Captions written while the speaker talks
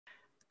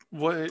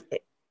What?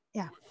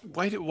 Yeah.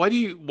 Why do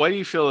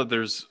you feel that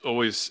there's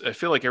always? I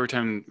feel like every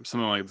time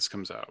something like this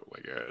comes out,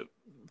 like a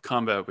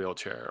combat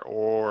wheelchair,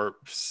 or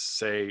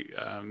say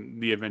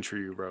the adventure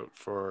you wrote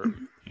for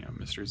Mhm.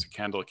 Mysteries of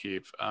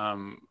Candlekeep,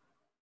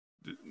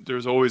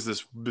 there's always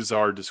this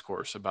bizarre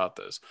discourse about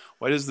this.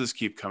 Why does this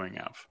keep coming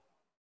up?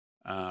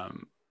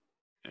 Um,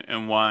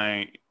 and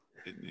why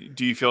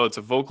do you feel it's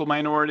a vocal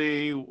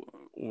minority,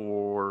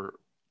 or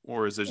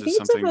or is it I just think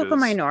it's a something vocal that's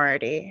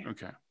minority.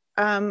 okay?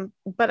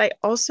 But I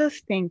also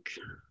think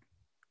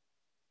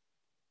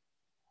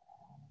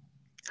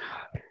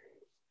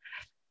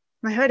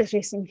my heart is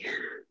racing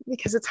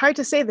because it's hard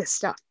to say this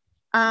stuff.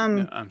 No,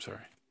 Um, I'm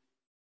sorry.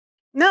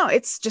 no,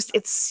 it's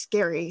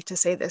scary to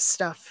say this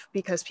stuff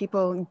because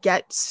people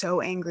get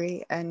so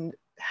angry and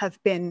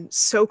have been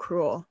so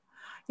cruel.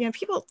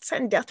 People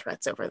send death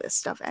threats over this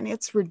stuff, and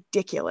it's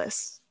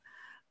ridiculous.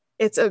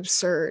 It's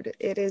absurd.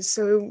 It is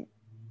so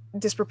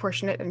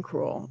disproportionate and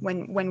cruel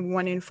when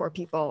 1 in 4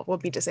 people will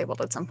be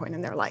disabled at some point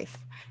in their life.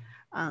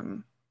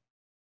 Um,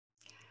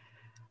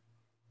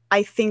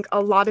 I think a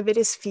lot of it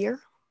is fear.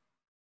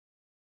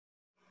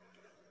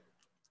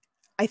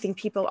 I think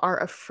people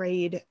are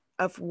afraid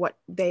of what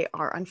they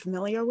are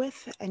unfamiliar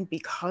with. And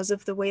because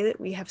of the way that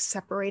we have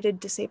separated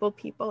disabled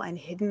people and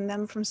hidden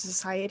them from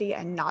society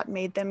and not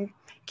made them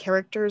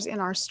characters in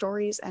our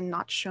stories and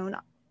not shown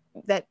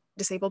that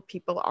disabled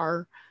people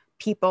are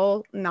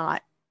people,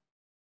 not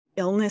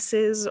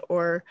illnesses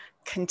or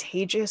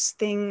contagious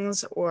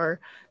things or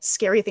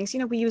scary things.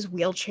 We use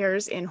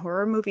wheelchairs in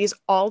horror movies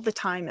all the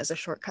time as a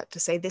shortcut to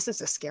say this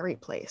is a scary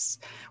place.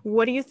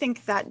 What do you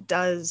think that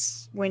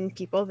does when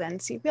people then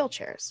see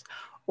wheelchairs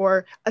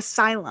or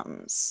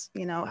asylums?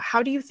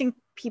 How do you think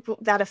people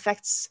that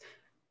affects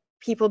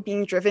people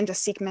being driven to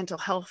seek mental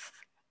health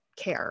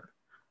care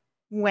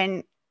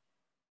when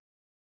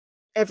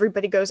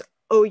everybody goes,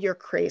 "Oh, you're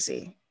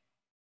crazy."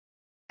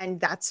 And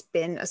that's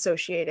been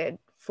associated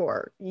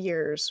for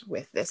years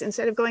with this,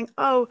 instead of going,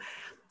 "Oh,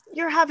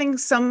 you're having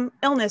some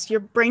illness, your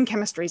brain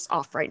chemistry's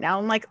off right now."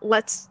 And like,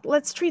 let's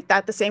treat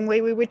that the same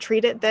way we would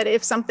treat it that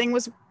if something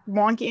was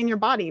wonky in your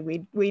body,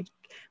 we'd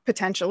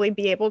potentially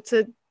be able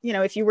to,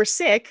 if you were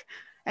sick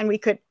and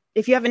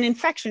if you have an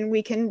infection,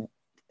 we can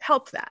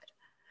help that.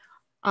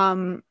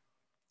 um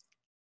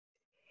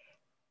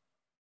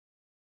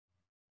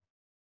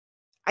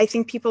I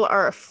think people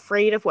are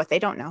afraid of what they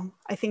don't know.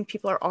 I think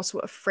people are also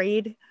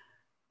afraid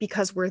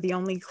because we're the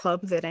only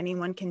club that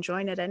anyone can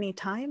join at any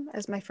time,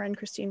 as my friend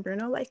Christine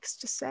Bruno likes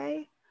to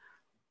say.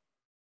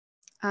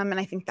 And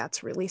I think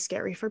that's really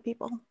scary for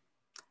people.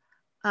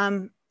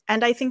 And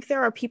I think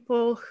there are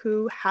people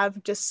who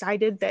have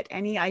decided that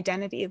any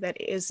identity that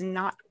is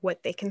not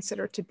what they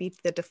consider to be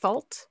the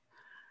default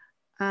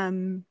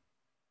um,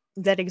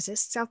 that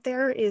exists out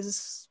there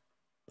is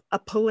a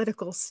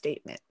political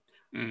statement.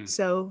 Mm.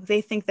 So they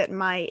think that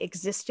my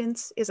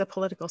existence is a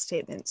political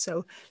statement.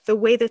 So the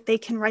way that they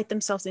can write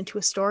themselves into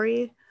a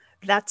story,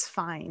 that's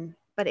fine.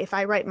 But if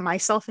I write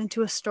myself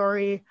into a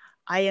story,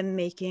 I am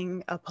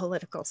making a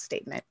political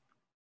statement.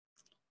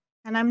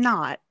 And I'm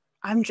not.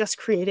 I'm just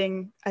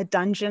creating a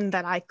dungeon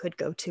that I could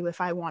go to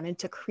if I wanted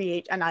to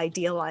create an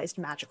idealized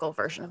magical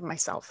version of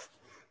myself.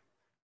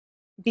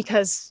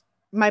 Because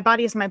my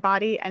body is my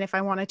body, and if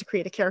I wanted to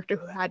create a character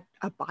who had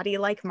a body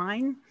like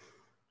mine,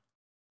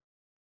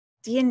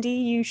 D&D,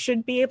 you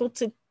should be able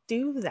to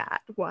do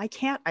that. Why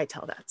can't I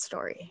tell that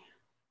story?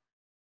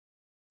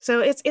 So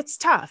it's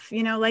tough,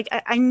 like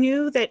I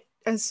knew that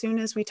as soon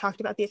as we talked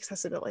about the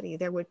accessibility,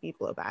 there would be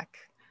blowback.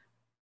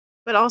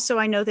 But also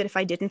I know that if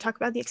I didn't talk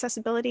about the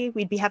accessibility,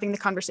 we'd be having the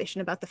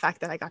conversation about the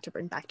fact that I got to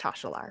bring back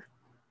Tashalar.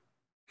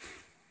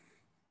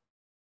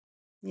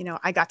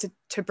 I got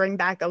to bring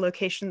back a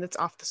location that's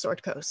off the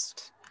Sword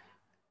Coast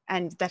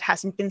and that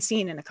hasn't been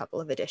seen in a couple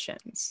of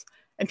editions.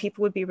 And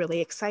people would be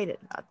really excited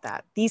about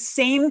that. These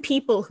same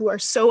people who are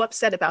so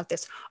upset about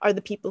this are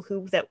the people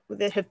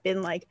that have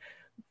been like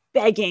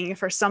begging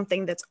for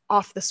something that's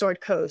off the Sword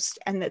Coast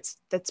and that's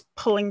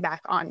pulling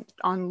back on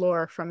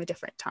lore from a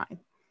different time.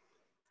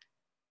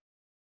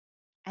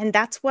 And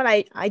that's what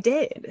I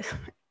did.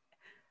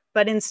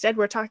 But instead,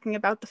 we're talking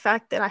about the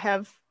fact that I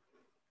have,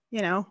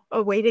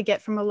 a way to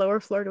get from a lower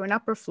floor to an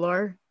upper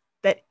floor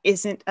that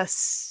isn't a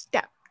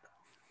step.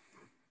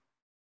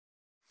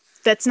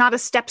 That's not a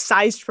step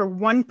sized for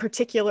one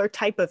particular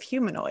type of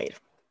humanoid.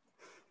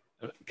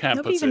 It kind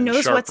of Nobody puts it even in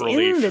knows sharp what's in the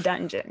relief.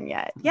 dungeon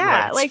yet.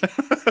 Yeah, Right.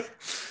 like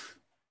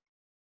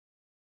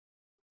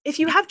if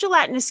you have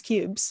gelatinous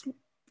cubes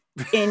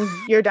in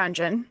your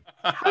dungeon,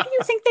 how do you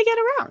think they get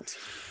around?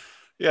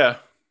 Yeah.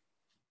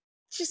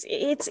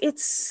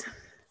 It's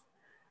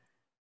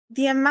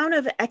the amount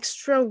of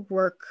extra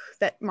work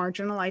that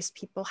marginalized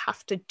people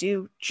have to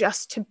do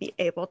just to be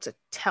able to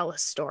tell a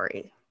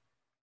story.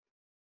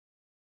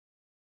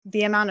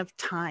 The amount of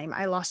time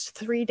I lost,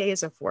 3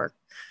 days of work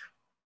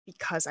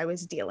because I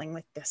was dealing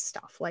with this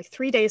stuff, like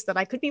 3 days that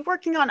I could be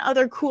working on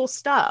other cool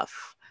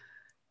stuff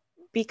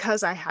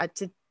because I had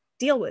to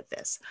deal with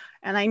this.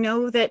 And I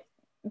know that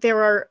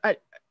there are,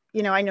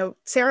 I know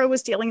Sarah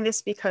was dealing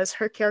this because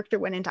her character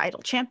went into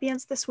Idle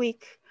Champions this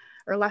week.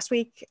 or last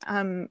week.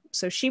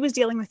 So she was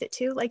dealing with it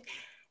too. Like,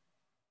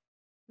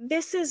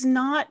 this is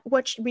not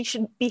what we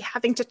should be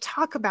having to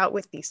talk about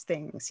with these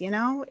things, you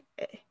know?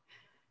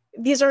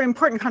 These are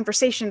important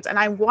conversations and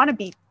I want to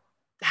be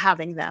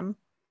having them.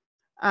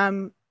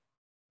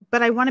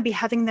 But I want to be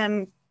having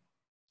them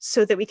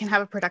so that we can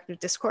have a productive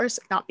discourse,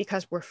 not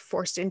because we're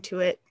forced into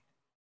it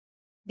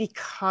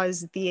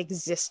because the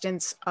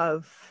existence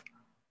of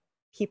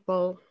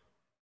people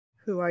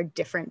who are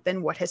different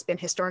than what has been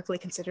historically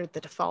considered the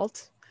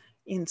default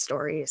in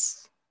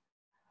stories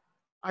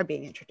are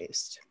being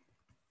introduced.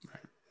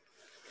 Right.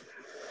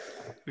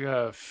 We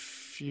got a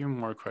few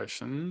more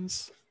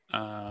questions.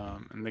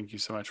 And thank you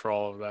so much for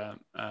all of that.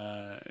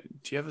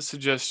 Do you have a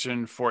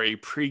suggestion for a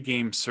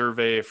pre-game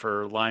survey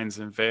for Lines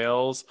and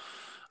Veils?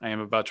 I am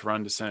about to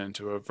run Descent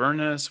into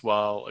Avernus,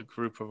 while a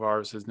group of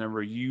ours has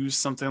never used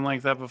something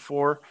like that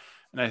before,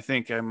 and I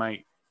think I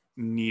might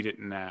need it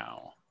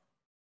now.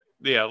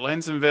 Yeah,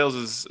 Lines and Veils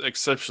is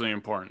exceptionally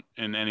important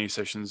in any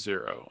session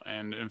 0,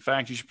 and in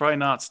fact, you should probably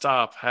not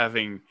stop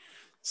having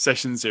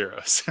session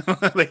 0. So,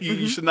 like,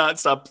 you should not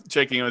stop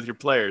checking in with your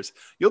players.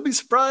 You'll be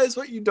surprised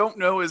what you don't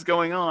know is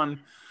going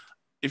on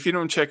if you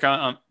don't check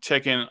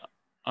in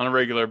on a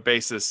regular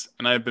basis.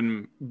 And I've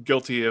been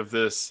guilty of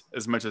this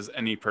as much as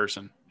any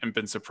person, and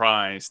been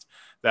surprised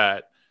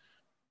that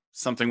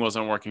something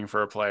wasn't working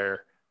for a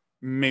player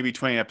maybe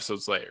 20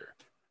 episodes later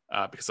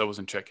because I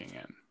wasn't checking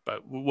in.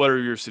 But what are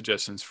your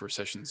suggestions for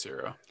session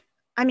 0?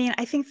 I mean,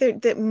 I think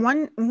that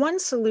one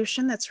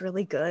solution that's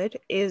really good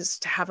is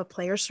to have a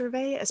player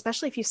survey,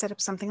 especially if you set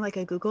up something like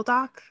a Google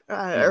Doc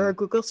or a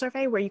Google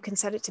survey where you can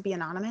set it to be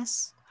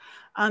anonymous,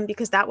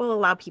 because that will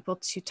allow people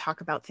to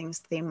talk about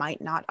things they might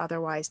not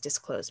otherwise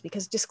disclose,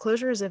 because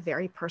disclosure is a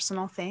very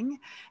personal thing.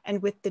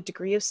 And with the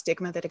degree of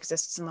stigma that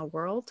exists in the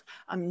world,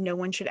 no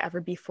one should ever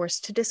be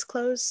forced to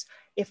disclose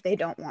if they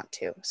don't want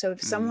to. So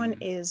if someone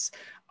is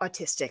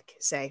autistic,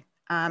 say,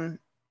 and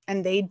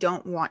they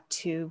don't want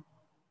to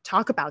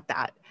talk about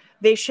that,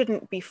 they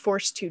shouldn't be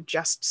forced to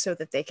just so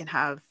that they can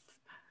have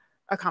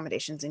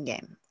accommodations in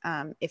game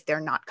if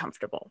they're not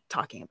comfortable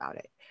talking about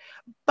it.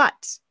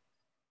 But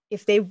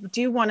if they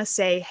do want to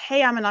say,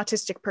 hey, I'm an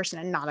autistic person,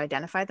 and not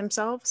identify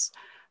themselves,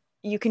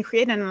 you can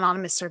create an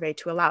anonymous survey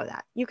to allow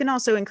that. You can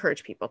also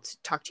encourage people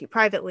to talk to you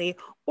privately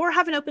or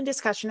have an open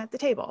discussion at the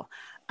table.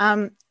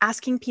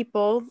 Asking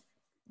people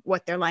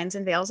what their lines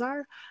and veils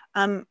are.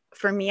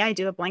 For me, I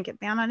do a blanket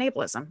ban on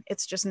ableism.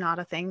 It's just not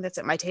a thing that's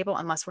at my table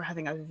unless we're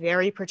having a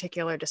very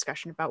particular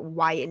discussion about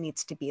why it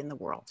needs to be in the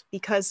world.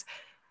 Because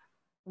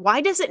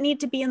why does it need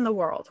to be in the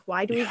world?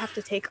 Why do we have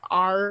to take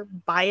our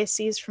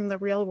biases from the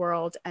real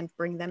world and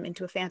bring them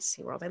into a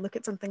fantasy world? I look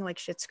at something like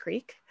Schitt's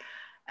Creek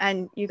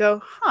and you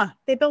go,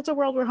 they built a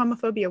world where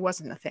homophobia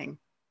wasn't a thing.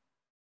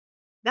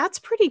 That's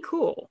pretty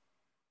cool.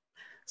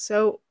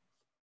 So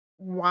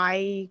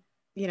why,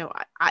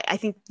 I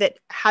think that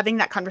having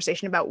that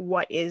conversation about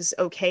what is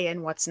okay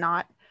and what's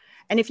not,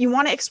 and if you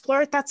want to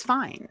explore it, that's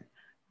fine,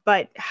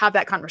 but have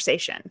that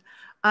conversation.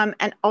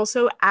 And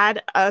also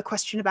add a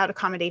question about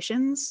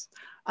accommodations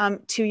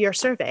to your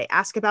survey.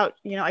 Ask about,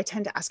 I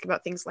tend to ask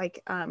about things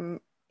like,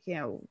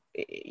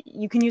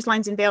 you can use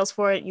lines and veils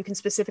for it. You can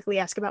specifically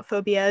ask about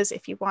phobias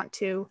if you want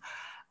to.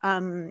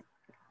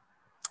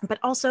 But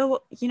also,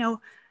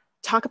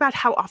 talk about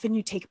how often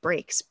you take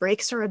breaks.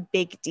 Breaks are a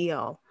big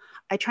deal.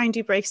 I try and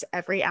do breaks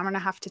every hour and a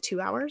half to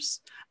 2 hours.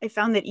 I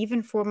found that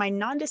even for my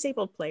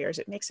non-disabled players,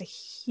 it makes a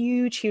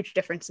huge, huge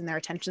difference in their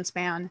attention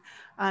span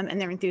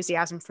and their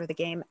enthusiasm for the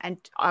game. And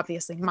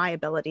obviously my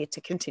ability to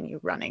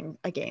continue running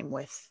a game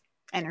with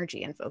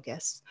energy and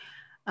focus.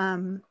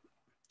 I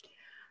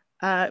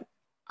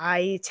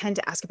tend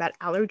to ask about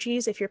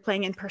allergies if you're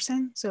playing in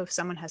person. So if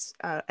someone has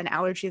an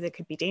allergy that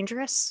could be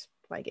dangerous,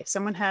 like if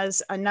someone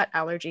has a nut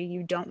allergy,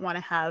 you don't want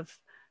to have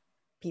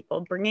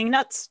people bringing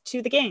nuts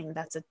to the game.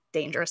 That's a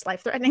dangerous,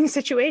 life-threatening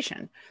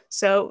situation.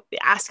 So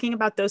asking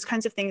about those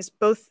kinds of things,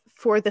 both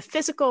for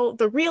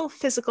the real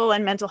physical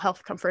and mental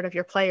health comfort of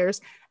your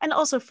players, and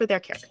also for their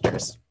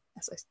characters.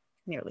 As I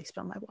nearly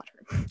spilled my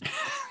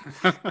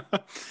water.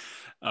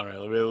 All right,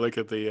 let me look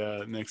at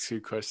the next few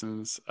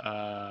questions.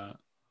 I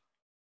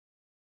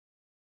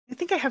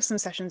think I have some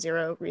session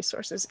 0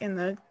 resources in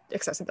the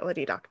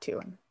accessibility doc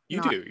too.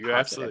 You do. You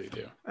absolutely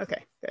do.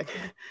 Okay, good.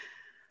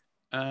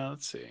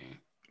 Let's see.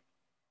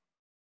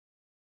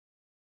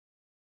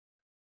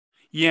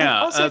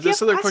 Yeah, also,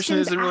 this other question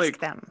isn't really. Ask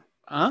them.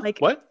 Like,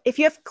 what? If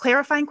you have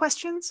clarifying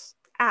questions,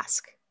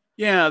 ask.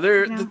 Yeah,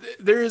 there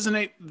is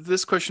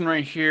this question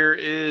right here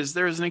is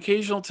there is an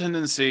occasional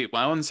tendency,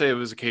 well, I wouldn't say it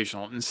was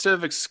occasional, instead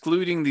of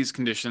excluding these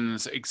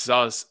conditions,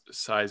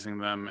 exoticizing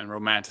them and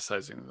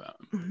romanticizing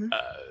them.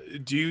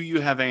 Do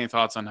you have any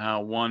thoughts on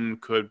how one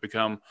could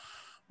become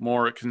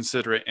more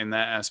considerate in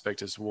that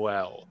aspect as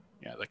well?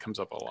 Yeah, that comes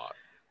up a lot.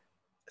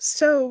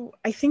 So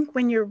I think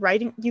when you're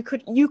writing, you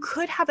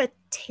could have a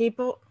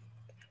table.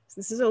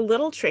 This is a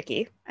little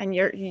tricky and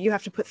you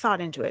have to put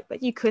thought into it,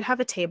 but you could have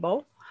a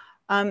table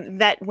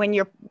that when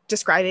you're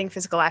describing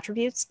physical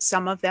attributes,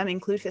 some of them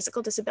include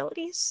physical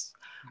disabilities.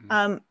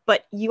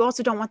 But you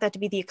also don't want that to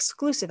be the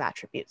exclusive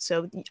attribute.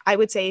 So I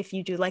would say if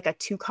you do like a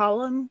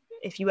 2-column,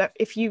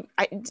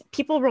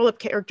 people roll up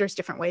characters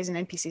different ways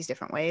and NPCs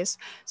different ways.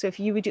 So if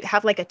you would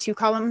have like a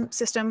 2-column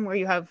system where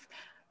you have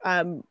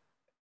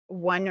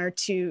 1 or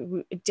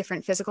 2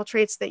 different physical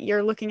traits that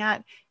you're looking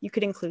at, you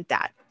could include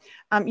that.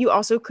 You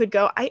also could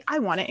go, I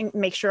want to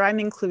make sure I'm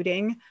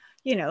including,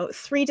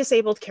 3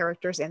 disabled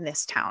characters in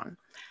this town.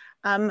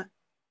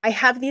 I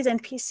have these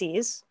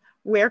NPCs.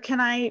 Where can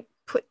I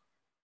put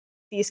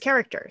these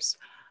characters?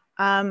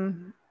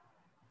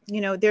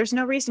 There's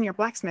no reason your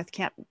blacksmith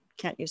can't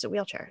use a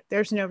wheelchair.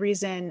 There's no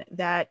reason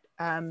that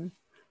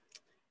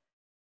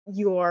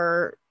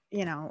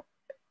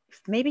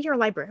maybe your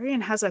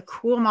librarian has a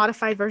cool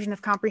modified version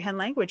of comprehend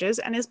languages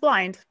and is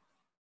blind.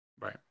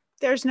 Right.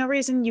 There's no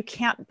reason you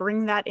can't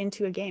bring that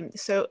into a game.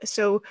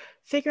 So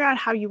figure out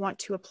how you want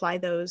to apply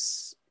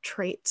those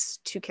traits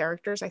to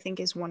characters, I think,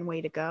 is one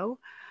way to go.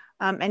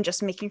 And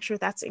just making sure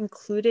that's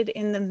included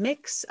in the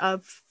mix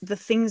of the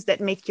things that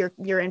make your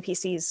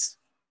NPCs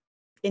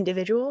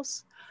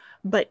individuals,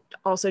 but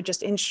also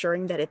just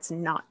ensuring that it's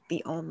not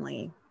the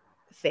only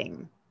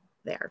thing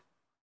there.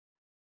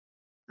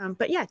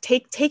 But yeah,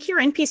 take your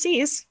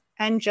NPCs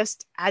and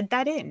just add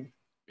that in.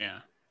 Yeah,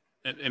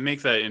 and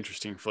make that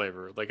interesting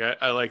flavor. Like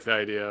I like the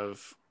idea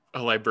of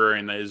a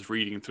librarian that is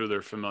reading through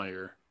their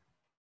familiar.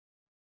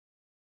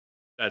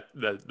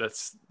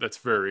 That's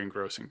very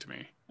engrossing to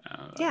me.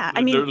 Yeah,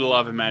 there's a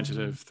lot of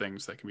imaginative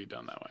things that can be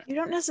done that way. You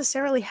don't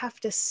necessarily have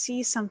to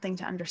see something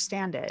to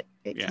understand it.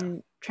 It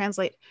can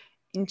translate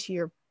into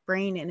your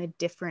brain in a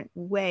different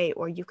way,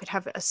 or you could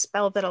have a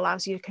spell that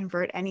allows you to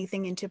convert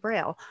anything into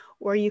Braille,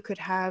 or you could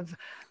have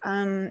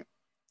an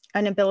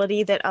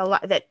ability that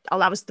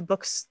allows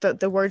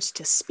the words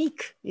to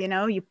speak.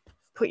 You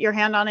put your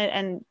hand on it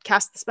and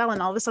cast the spell,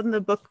 and all of a sudden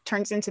the book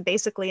turns into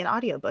basically an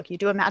audiobook. You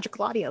do a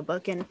magical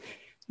audiobook, and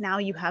now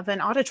you have an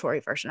auditory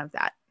version of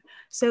that.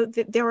 So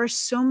there are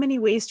so many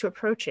ways to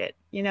approach it.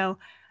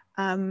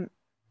 Alindra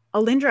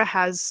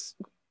has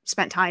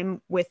spent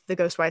time with the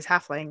Ghostwise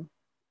Halfling,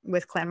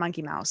 with Clan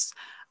Monkey Mouse,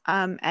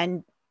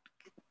 and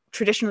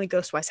traditionally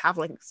Ghostwise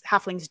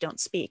halflings don't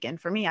speak.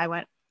 And for me, I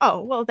went, oh,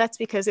 well, that's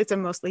because it's a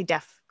mostly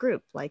deaf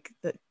group, like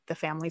the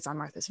families on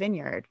Martha's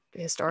Vineyard.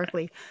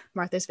 Historically,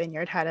 Martha's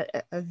Vineyard had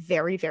a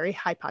very, very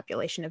high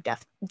population of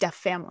deaf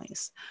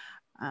families,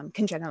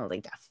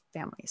 congenitally deaf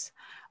families.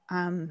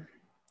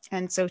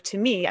 And so to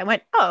me, I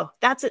went, oh,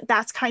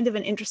 that's kind of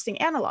an interesting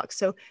analog.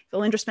 So if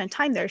Alindra spent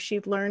time there,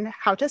 she'd learn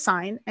how to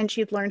sign, and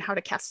she'd learn how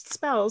to cast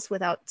spells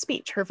without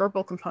speech. Her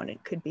verbal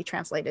component could be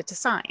translated to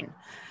sign.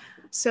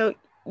 So,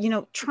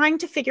 trying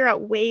to figure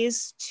out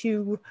ways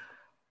to...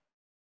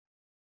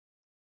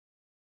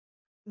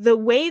 The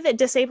way that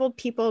disabled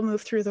people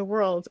move through the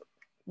world,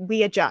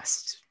 we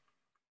adjust.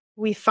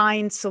 We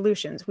find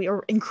solutions. We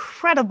are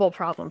incredible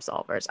problem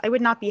solvers. I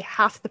would not be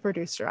half the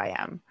producer I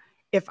am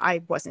if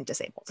I wasn't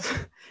disabled,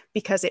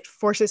 because it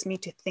forces me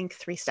to think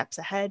 3 steps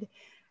ahead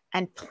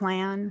and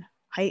plan.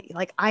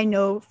 I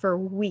know for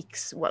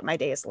weeks what my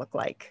days look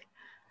like,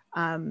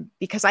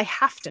 because I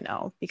have to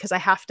know, because I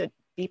have to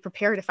be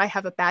prepared if I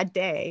have a bad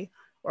day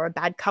or a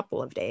bad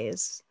couple of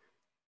days,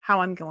 how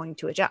I'm going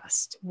to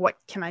adjust. What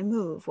can I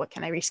move? What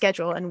can I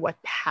reschedule? And what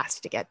has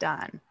to get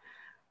done?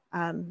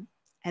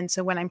 And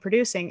so when I'm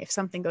producing, if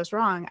something goes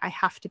wrong, I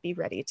have to be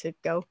ready to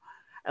go.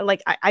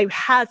 Like I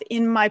have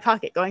in my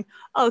pocket going,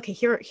 oh, okay,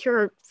 here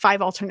are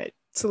 5 alternate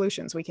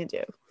solutions we can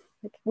do.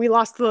 We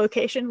lost the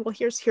location. Well,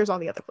 here's all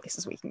the other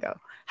places we can go.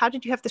 How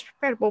did you have this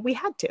prepared? Well, we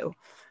had to,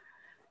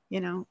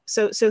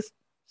 so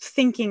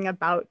thinking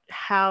about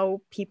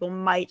how people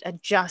might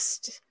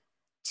adjust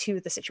to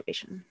the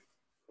situation.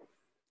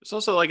 There's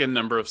also like a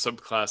number of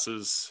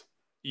subclasses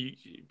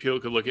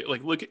people could look at.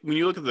 When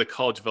you look at the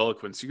College of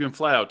Eloquence, you can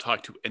flat out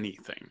talk to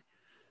anything.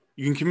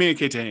 You can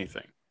communicate to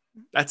anything.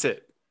 That's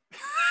it.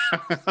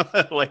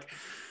 The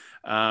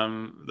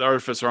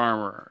Artificer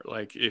armor,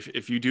 like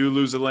if you do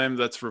lose a limb,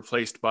 that's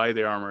replaced by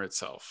the armor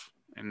itself,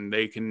 and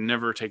they can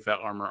never take that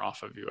armor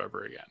off of you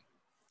ever again.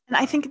 And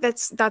I think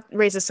that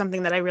raises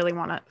something that I really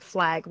want to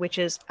flag, which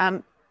is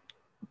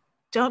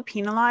don't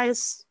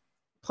penalize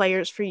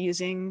players for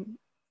using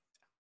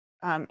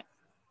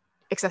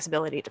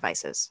accessibility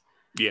devices.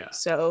 Yeah.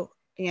 So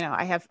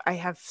I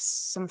have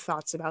some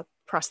thoughts about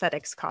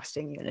prosthetics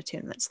costing you an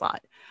attunement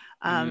slot.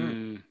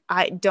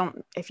 I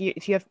don't, if you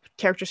have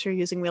characters who are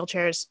using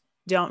wheelchairs,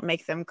 don't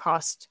make them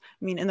cost.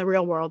 I mean, in the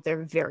real world,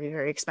 they're very,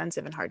 very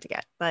expensive and hard to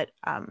get. But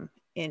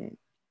in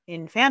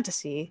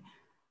fantasy,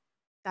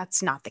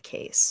 that's not the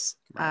case.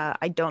 Right.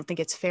 I don't think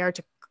it's fair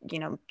to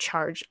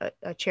charge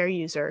a chair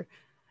user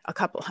a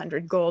couple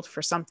 $100 gold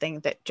for something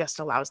that just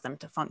allows them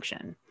to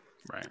function.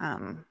 Right.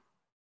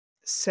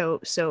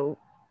 So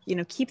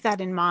keep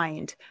that in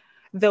mind.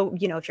 Though,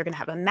 if you're going to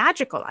have a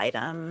magical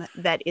item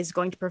that is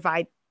going to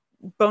provide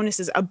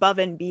bonuses above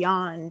and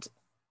beyond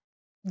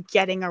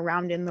getting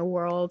around in the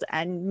world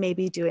and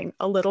maybe doing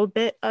a little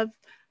bit of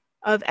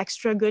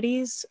extra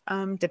goodies,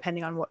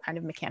 depending on what kind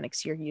of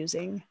mechanics you're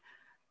using.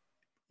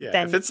 Yeah,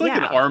 then, if it's like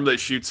an arm that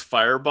shoots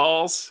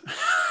fireballs,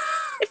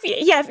 if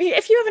you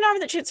have an arm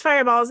that shoots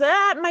fireballs,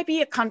 that might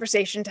be a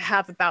conversation to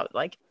have about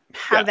like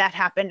how that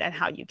happened and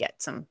how you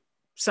get some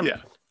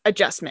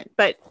adjustment.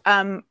 But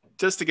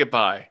just to get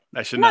by,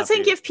 that should I'm not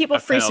saying give people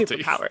free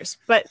superpowers,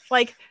 but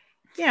like,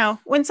 you know,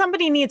 when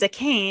somebody needs a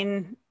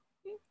cane,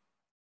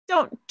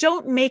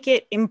 don't make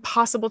it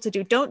impossible to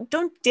do. Don't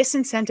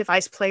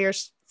disincentivize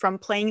players from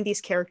playing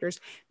these characters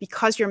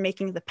because you're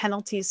making the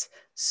penalties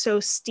so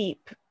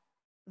steep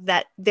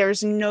that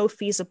there's no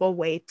feasible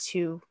way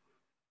to.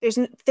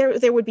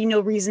 There would be no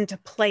reason to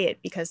play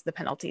it because the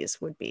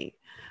penalties would be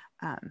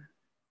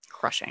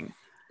crushing.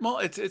 Well,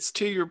 it's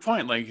to your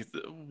point. Like,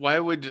 why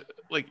would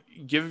like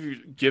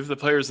give the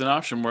players an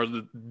option where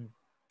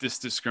this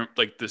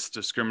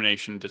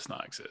discrimination does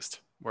not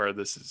exist, where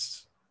this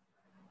is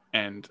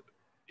and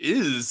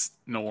is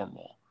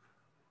normal,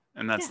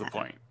 and that's the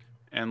point.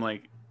 And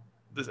like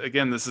this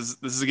again, this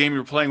is a game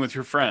you're playing with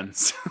your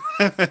friends.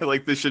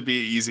 Like, this should be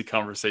an easy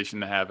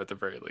conversation to have at the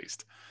very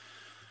least.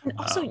 And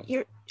also,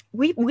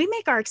 we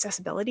make our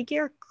accessibility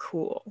gear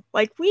cool.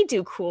 Like, we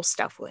do cool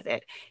stuff with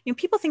it. You know,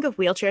 people think of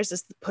wheelchairs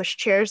as the push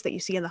chairs that you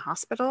see in the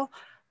hospital.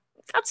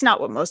 That's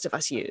not what most of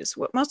us use.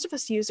 What most of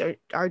us use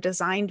are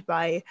designed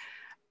by,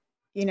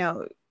 you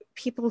know,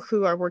 people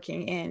who are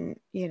working in,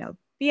 you know,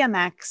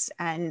 BMX,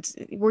 and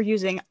we're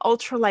using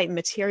ultralight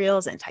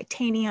materials and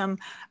titanium.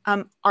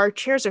 Our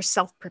chairs are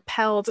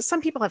self-propelled.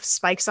 Some people have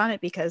spikes on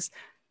it because,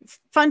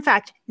 fun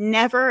fact,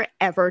 never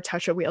ever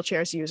touch a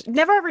wheelchair's use.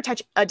 Never ever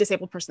touch a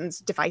disabled person's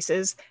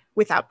devices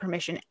without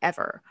permission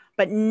ever,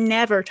 but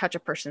never touch a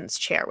person's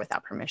chair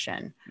without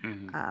permission,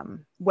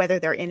 whether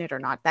they're in it or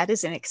not. That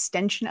is an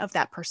extension of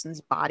that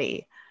person's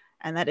body,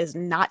 and that is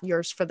not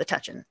yours for the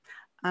touching.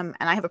 And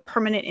I have a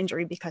permanent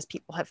injury because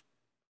people have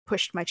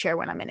pushed my chair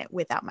when I'm in it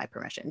without my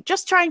permission.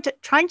 Just trying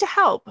to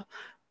help,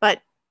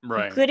 but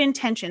good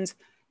intentions.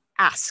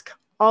 Ask,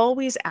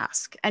 always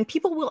ask, and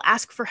people will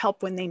ask for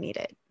help when they need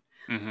it.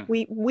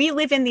 We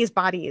live in these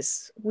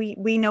bodies.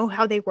 We know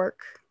how they work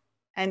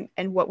and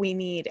what we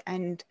need,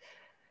 and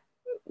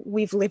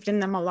we've lived in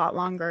them a lot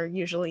longer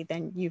usually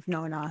than you've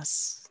known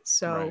us.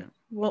 So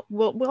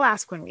we'll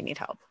ask when we need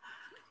help.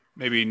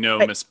 Maybe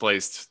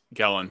misplaced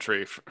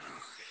gallantry.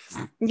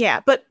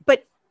 But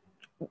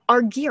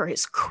our gear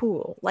is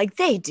cool. Like,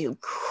 they do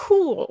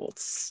cool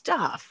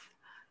stuff.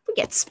 We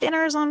get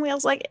spinners on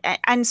wheels, like,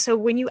 and so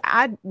when you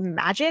add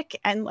magic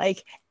and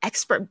like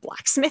expert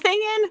blacksmithing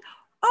in,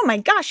 oh my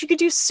gosh, you could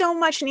do so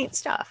much neat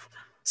stuff.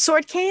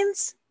 Sword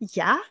canes,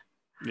 yeah.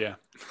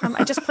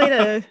 I just played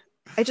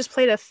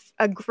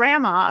a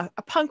grandma,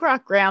 a punk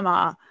rock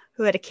grandma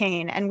who had a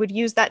cane and would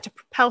use that to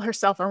propel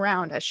herself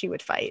around as she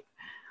would fight.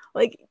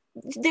 Like,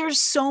 there's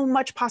so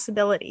much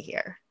possibility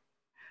here.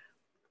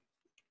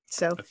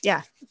 So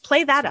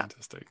play that up.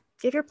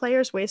 Give your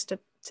players ways to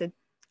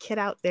kit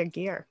out their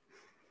gear.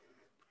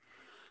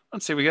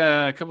 Let's see, we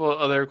got a couple of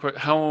other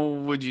how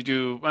would you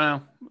do?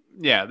 Well,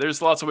 yeah, there's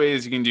lots of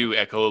ways you can do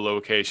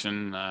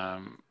echolocation.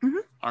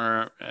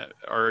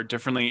 Are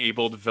differently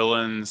abled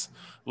villains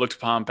looked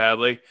upon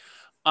badly?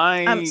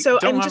 I'm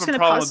just going to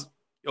pause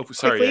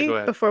quickly, go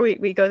ahead. Before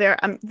we go there.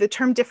 The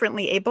term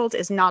differently abled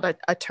is not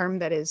a term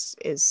that is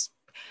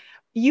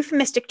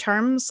euphemistic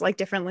terms like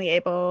differently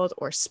abled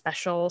or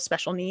special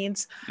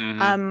needs.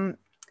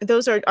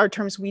 Those are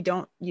terms we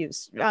don't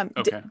use.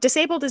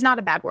 Disabled is not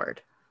a bad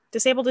word.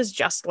 Disabled is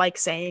just like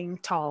saying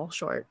tall,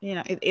 short. You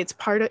know, it's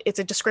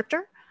a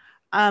descriptor.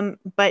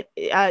 But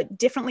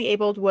differently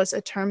abled was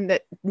a term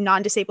that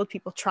non-disabled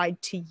people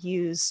tried to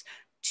use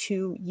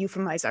to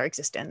euphemize our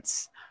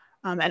existence,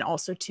 and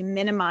also to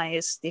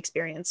minimize the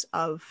experience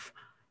of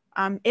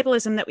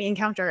ableism that we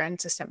encounter and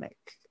systemic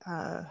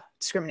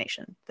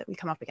discrimination that we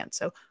come up against.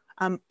 So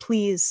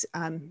please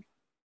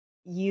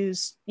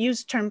use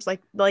terms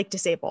like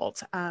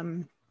disabled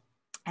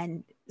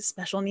and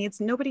special needs.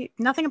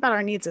 Nothing about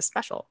our needs is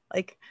special.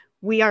 Like,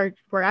 we're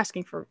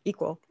asking for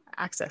equal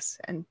access,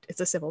 and it's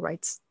a civil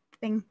rights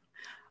thing.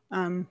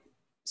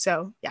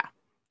 So yeah,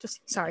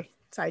 just sorry.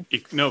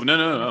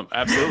 No,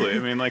 absolutely. I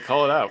mean, like,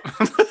 call it out.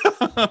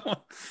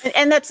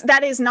 and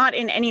that is not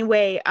in any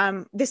way.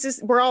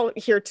 We're all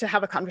here to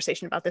have a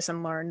conversation about this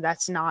and learn.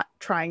 That's not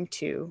trying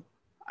to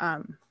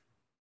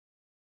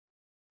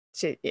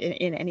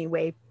in any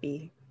way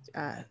be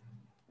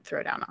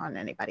throw down on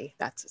anybody.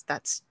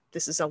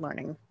 This is a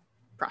learning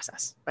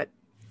process. But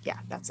yeah,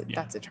 that's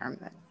a term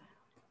that.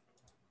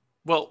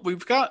 Well,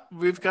 we've got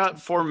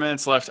 4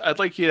 minutes left. I'd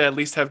like you to at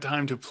least have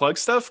time to plug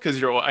stuff,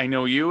 because I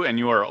know you, and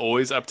you are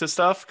always up to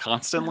stuff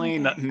constantly,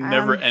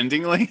 never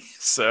endingly.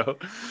 So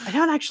I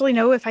don't actually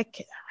know if I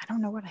can. I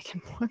don't know what I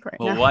can plug now.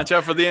 Well, watch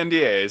out for the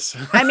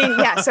NDAs. I mean,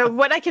 yeah. So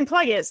what I can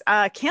plug is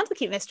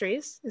Candlekeep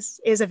Mysteries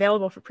is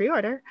available for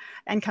pre-order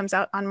and comes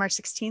out on March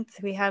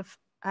 16th. We have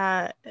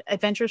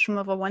Adventures from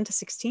Level 1 to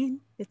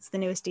 16. It's the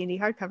newest D&D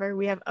hardcover.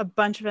 We have a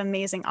bunch of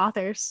amazing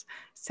authors,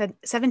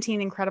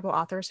 17 incredible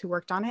authors who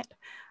worked on it.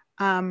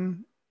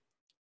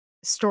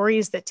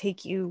 Stories that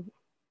take you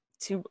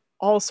to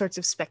all sorts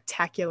of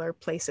spectacular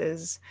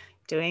places,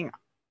 doing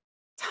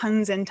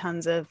tons and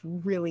tons of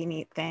really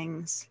neat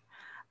things.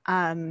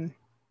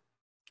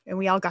 And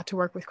we all got to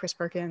work with Chris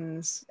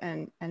Perkins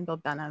and Bill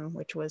Benham,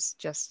 which was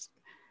just,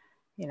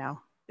 you know,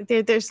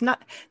 there's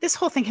not, this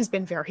whole thing has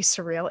been very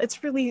surreal.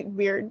 It's really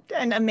weird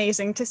and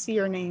amazing to see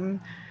your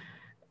name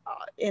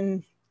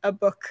in a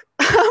book.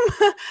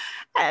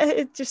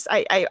 It just,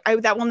 I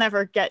that will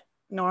never get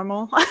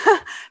normal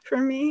for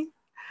me.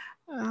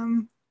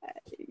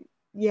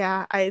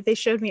 Yeah, they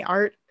showed me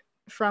art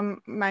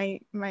from my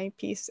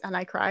piece and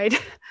I cried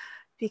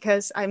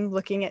because I'm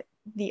looking at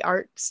the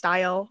art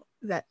style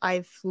that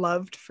I've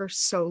loved for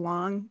so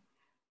long.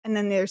 And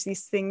then there's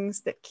these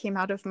things that came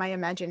out of my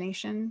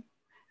imagination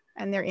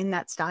and they're in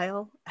that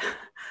style.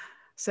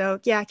 So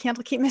yeah,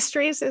 Candlekeep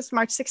Mysteries is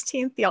March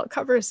 16th. The alt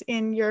cover's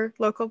in your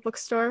local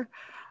bookstore.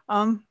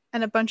 And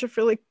a bunch of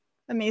really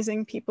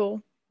amazing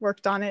people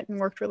worked on it and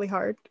worked really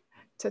hard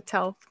to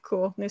tell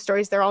cool new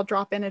stories. They're all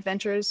drop-in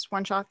adventures,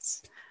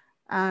 one-shots.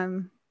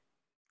 I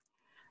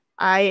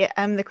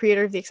am the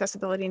creator of the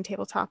Accessibility in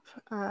Tabletop,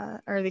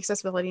 or the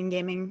Accessibility in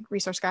Gaming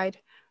resource guide,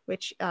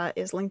 which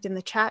is linked in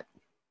the chat.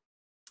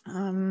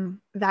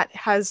 That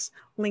has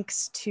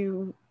links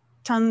to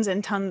tons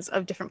and tons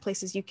of different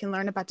places you can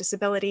learn about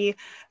disability,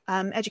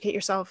 educate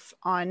yourself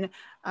on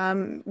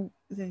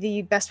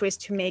the best ways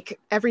to make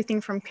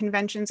everything from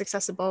conventions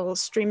accessible,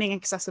 streaming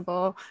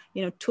accessible,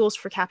 you know, tools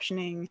for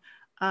captioning,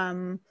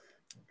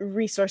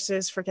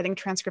 resources for getting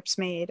transcripts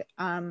made,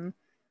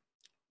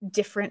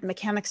 different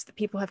mechanics that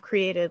people have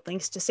created,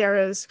 links to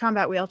Sarah's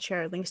combat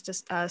wheelchair, links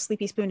to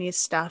Sleepy Spoony's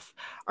stuff,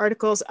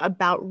 articles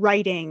about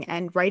writing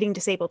and writing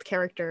disabled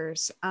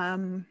characters.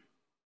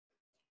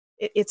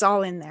 It's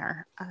all in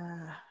there.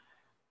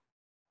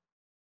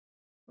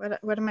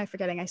 What am I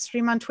forgetting? I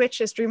stream on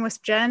Twitch as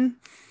Dreamwisp Jen.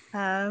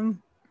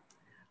 I'm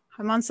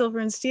on Silver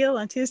and Steel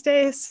on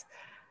Tuesdays.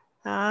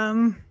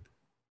 I'm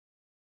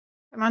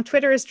on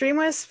Twitter as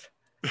Dreamwisp.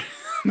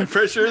 The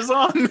pressure is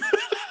on.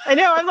 I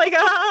know. I'm like,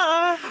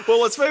 ah. Well,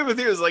 what's funny with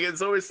you is like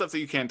it's always stuff that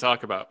you can't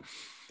talk about.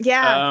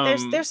 Yeah,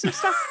 there's some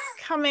stuff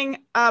coming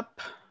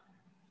up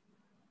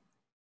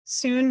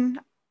soon.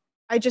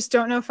 I just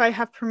don't know if I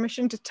have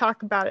permission to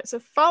talk about it. So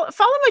follow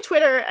my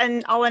Twitter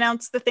and I'll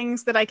announce the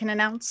things that I can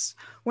announce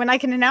when I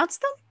can announce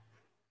them.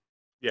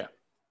 Yeah.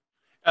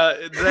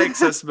 The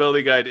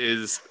accessibility guide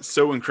is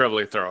so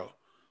incredibly thorough.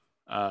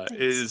 It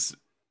is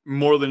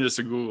more than just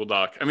a Google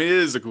Doc. I mean, it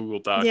is a Google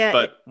Doc, yeah,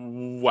 but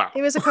wow.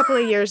 It was a couple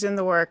of years in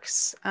the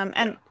works.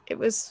 And it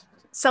was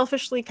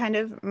selfishly kind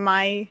of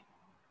my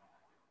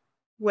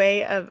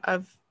way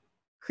of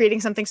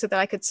creating something so that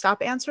I could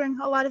stop answering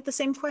a lot of the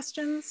same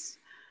questions,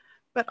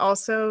 but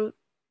also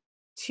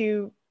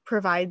to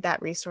provide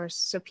that resource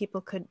so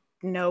people could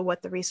know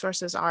what the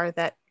resources are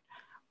that,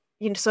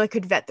 you know, so I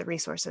could vet the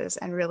resources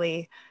and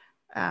really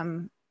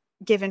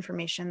give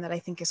information that I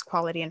think is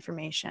quality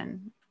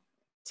information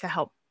to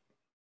help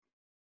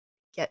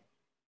get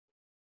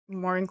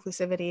more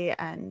inclusivity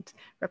and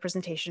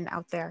representation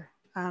out there.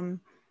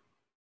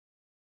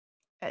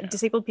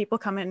 Disabled people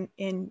come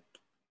in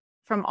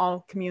from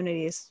all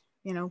communities.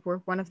 You know, we're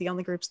one of the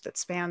only groups that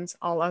spans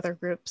all other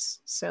groups.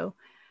 So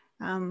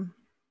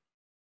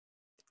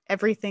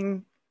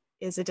everything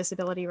is a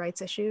disability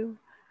rights issue,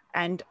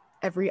 and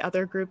every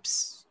other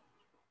group's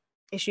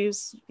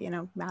issues, you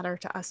know, matter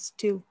to us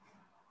too.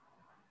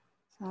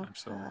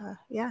 So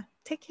yeah,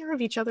 take care of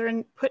each other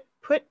and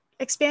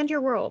expand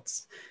your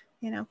worlds.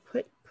 You know,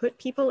 put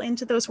people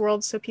into those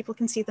worlds so people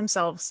can see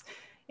themselves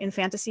in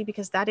fantasy,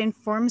 because that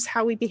informs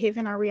how we behave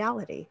in our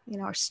reality. You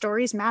know, our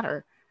stories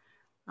matter.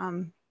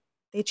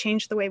 They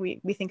change the way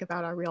we think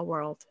about our real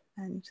world,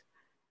 and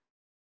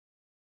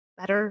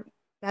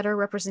better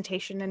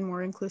representation and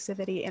more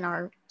inclusivity in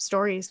our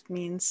stories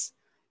means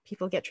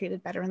people get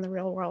treated better in the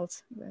real world.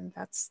 And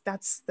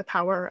that's the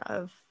power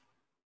of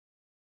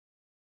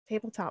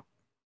tabletop.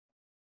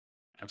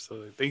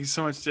 Absolutely. Thank you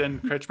so much, Jen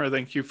Kretchmer.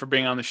 Thank you for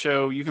being on the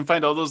show. You can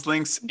find all those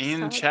links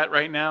in chat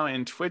right now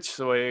in Twitch.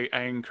 So I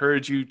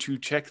encourage you to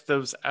check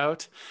those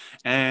out.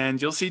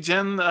 And you'll see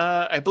Jen,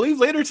 I believe,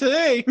 later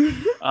today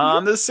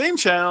on the same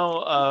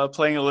channel,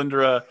 playing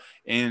Alindra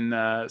in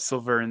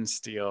Silver and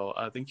Steel.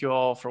 Thank you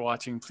all for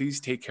watching.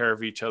 Please take care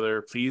of each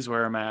other. Please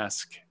wear a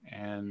mask.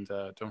 And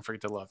don't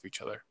forget to love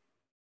each other.